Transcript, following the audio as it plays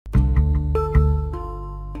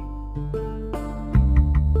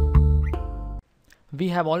we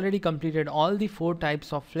have already completed all the 4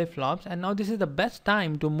 types of flip-flops, and now this is the best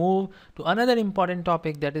time to move to another important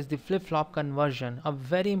topic, that is the flip-flop conversion, a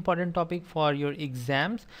very important topic for your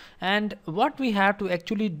exams. And what we have to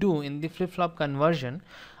actually do in the flip-flop conversion,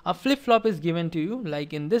 a flip-flop is given to you,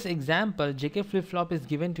 like in this example JK flip-flop is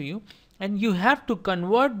given to you, and you have to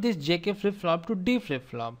convert this JK flip-flop to D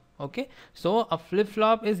flip-flop. Okay, so a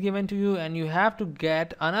flip-flop is given to you and you have to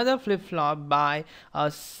get another flip-flop by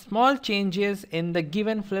small changes in the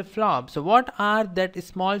given flip-flop. So what are that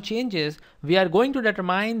small changes? We are going to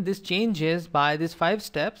determine these changes by these 5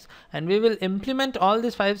 steps, and we will implement all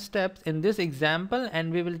these 5 steps in this example,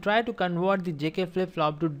 and we will try to convert the JK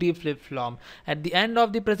flip-flop to D flip-flop. At the end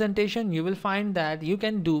of the presentation you will find that you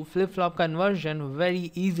can do flip-flop conversion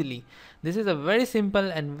very easily. This is a very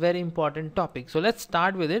simple and very important topic. So let's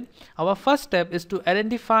start with it. Our first step is to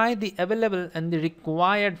identify the available and the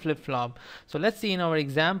required flip-flop. So let's see in our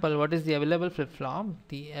example what is the available flip-flop.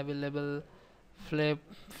 The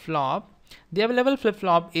available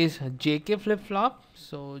flip-flop is JK flip-flop.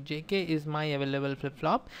 So JK is my available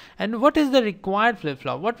flip-flop. And what is the required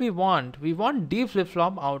flip-flop? What we want D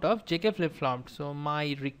flip-flop out of JK flip-flop. So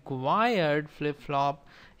my required flip-flop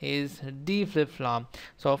is D flip-flop.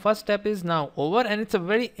 So first step is now over, and it's a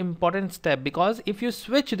very important step, because if you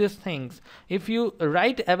switch these things, if you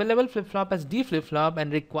write available flip-flop as D flip-flop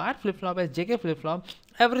and required flip-flop as JK flip-flop,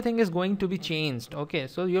 everything is going to be changed. Okay,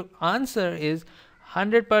 so your answer is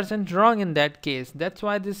 100% wrong in that case. That's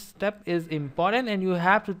why this step is important and you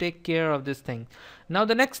have to take care of this thing. Now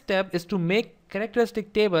the next step is to make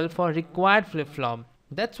characteristic table for required flip-flop.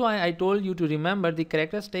 That's why I told you to remember the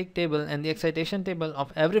characteristic table and the excitation table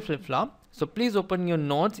of every flip-flop. So please open your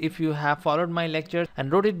notes. If you have followed my lecture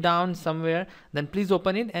and wrote it down somewhere, then please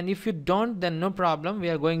open it, and if you don't, then no problem, we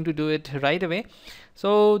are going to do it right away.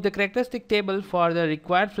 So the characteristic table for the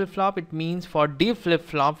required flip-flop, it means for D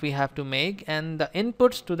flip-flop we have to make, and the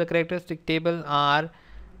inputs to the characteristic table are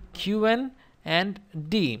Qn and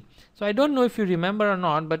D. So I don't know if you remember or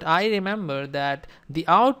not, but I remember that the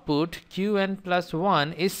output Qn plus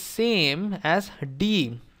 1 is same as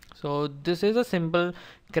D. So this is a simple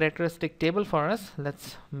characteristic table for us.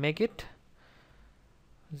 Let's make it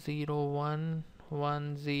 0 1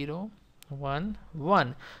 1 0 1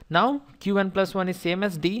 1. Now Qn plus 1 is same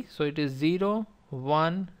as D, so it is 0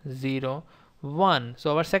 1 0 1.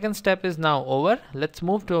 So our second step is now over. Let's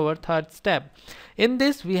move to our third step. In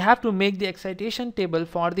this we have to make the excitation table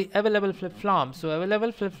for the available flip-flop. So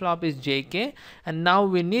available flip-flop is JK, and now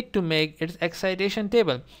we need to make its excitation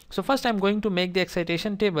table. So first I'm going to make the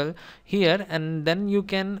excitation table here, and then you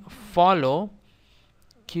can follow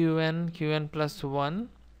Qn plus 1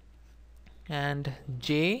 and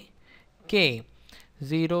JK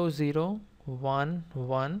 0 0 1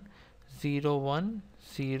 1 0 1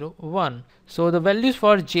 0 1. So the values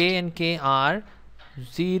for J and K are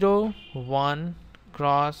 0 1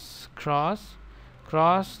 cross cross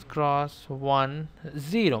cross cross 1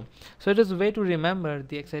 0. So it is a way to remember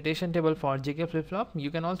the excitation table for JK flip-flop.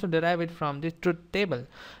 You can also derive it from the truth table.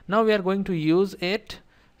 Now we are going to use it.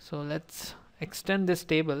 So let's extend this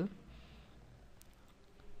table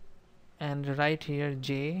and write here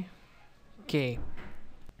JK.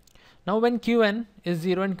 Now when Qn is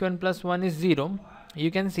 0 and Qn plus 1 is 0, you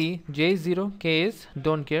can see J is 0, K is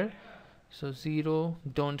don't care. So 0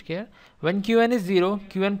 don't care. When Qn is 0,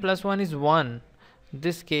 Qn plus 1 is 1.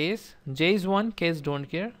 This case J is 1, K is don't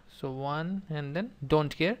care. So 1 and then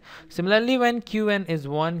don't care. Similarly when Qn is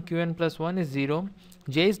 1, Qn plus 1 is 0.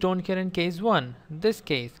 J is don't care and K is 1. This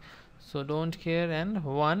case. So don't care and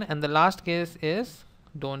 1, and the last case is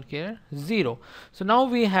don't care 0. So now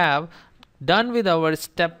we have done with our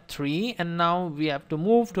step 3, and now we have to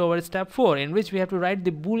move to our step 4, in which we have to write the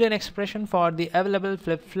boolean expression for the available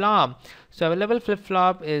flip-flop. So available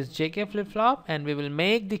flip-flop is JK flip-flop, and we will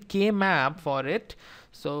make the K map for it.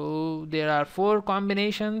 So there are 4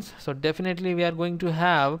 combinations, so definitely we are going to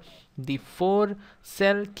have the 4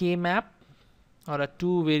 cell K map or a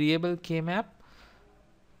 2 variable K map.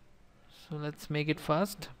 So let's make it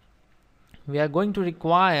first. We are going to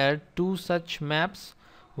require 2 such maps,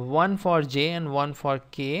 one for J and one for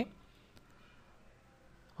K.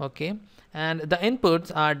 Okay, and the inputs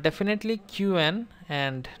are definitely Qn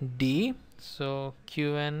and D. So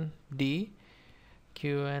Qn D,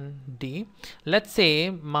 Qn D. Let's say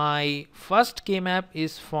my first K map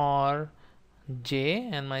is for J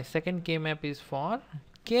and my second K map is for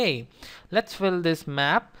K. Let's fill this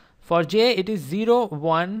map. For J it is 0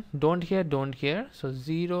 1 don't care don't care. So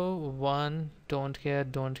 0 1 don't care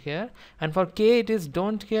don't care, and for K it is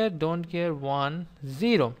don't care 1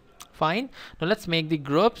 0. Fine. Now let's make the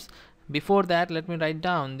groups. Before that, let me write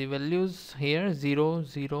down the values here: 0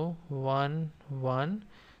 0 1 1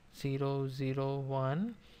 0 0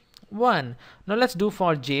 1 1. Now let's do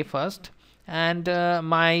for j first, and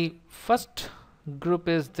my first group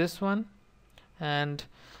is this one, and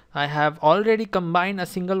I have already combined a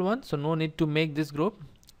single one, so no need to make this group.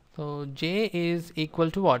 So j is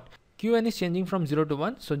equal to what? Qn is changing from 0 to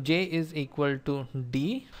 1, so j is equal to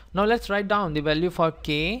d. Now let's write down the value for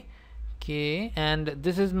k, and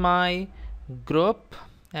this is my group,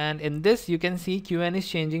 and in this you can see Qn is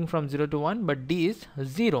changing from 0 to 1, but d is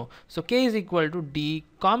 0, so k is equal to d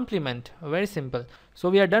complement. Very simple. So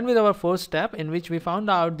we are done with our first step, in which we found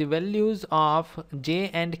out the values of j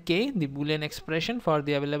and k, the boolean expression for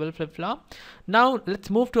the available flip-flop. Now let's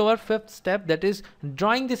move to our fifth step, that is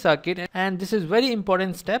drawing the circuit, and this is very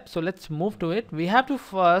important step, so let's move to it. We have to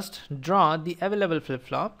first draw the available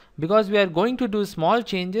flip-flop, because we are going to do small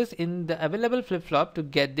changes in the available flip-flop to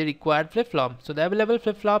get the required flip-flop. So the available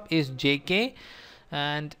flip-flop is jk,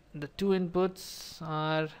 and the two inputs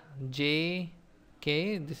are j,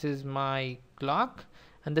 k. This is my clock,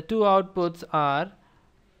 and the two outputs are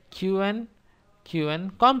qn,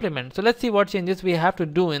 complement. So let's see what changes we have to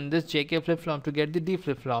do in this jk flip-flop to get the d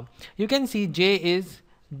flip-flop. You can see j is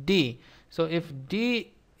d, so if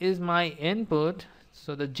d is my input,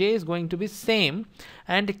 so the j is going to be same,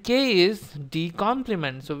 and k is d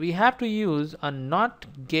complement, so we have to use a NOT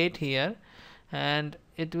gate here, and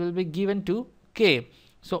it will be given to k.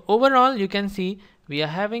 So overall you can see we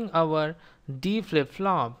are having our d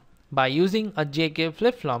flip-flop by using a jk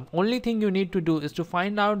flip-flop. Only thing you need to do is to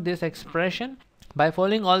find out this expression by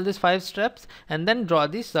following all these 5 steps, and then draw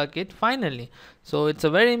the circuit finally. So it's a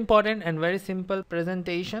very important and very simple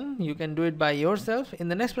presentation. You can do it by yourself. In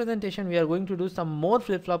the next presentation we are going to do some more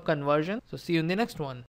flip-flop conversion. So see you in the next one.